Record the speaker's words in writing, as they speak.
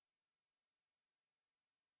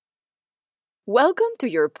Welcome to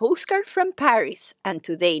your postcard from Paris, and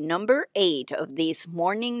today, number 8 of this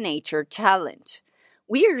Morning Nature Challenge.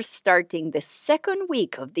 We are starting the second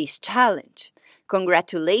week of this challenge.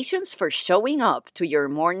 Congratulations for showing up to your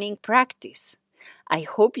morning practice. I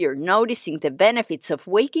hope you're noticing the benefits of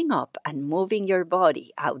waking up and moving your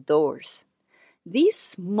body outdoors.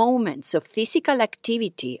 These moments of physical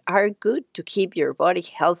activity are good to keep your body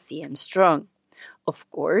healthy and strong. Of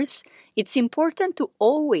course, it's important to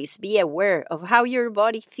always be aware of how your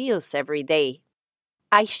body feels every day.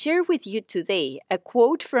 I share with you today a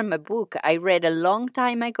quote from a book I read a long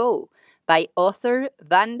time ago by author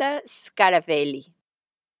Vanda Scaravelli.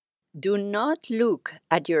 Do not look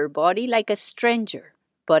at your body like a stranger,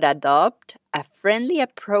 but adopt a friendly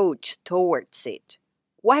approach towards it.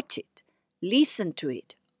 Watch it, listen to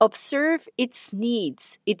it, observe its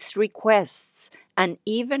needs, its requests, and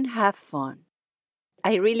even have fun.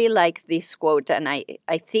 I really like this quote and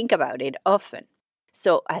I think about it often.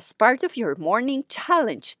 So, as part of your morning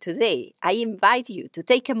challenge today, I invite you to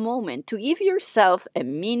take a moment to give yourself a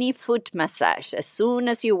mini foot massage as soon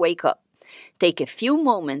as you wake up. Take a few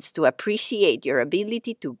moments to appreciate your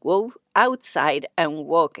ability to go outside and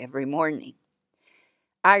walk every morning.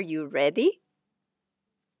 Are you ready?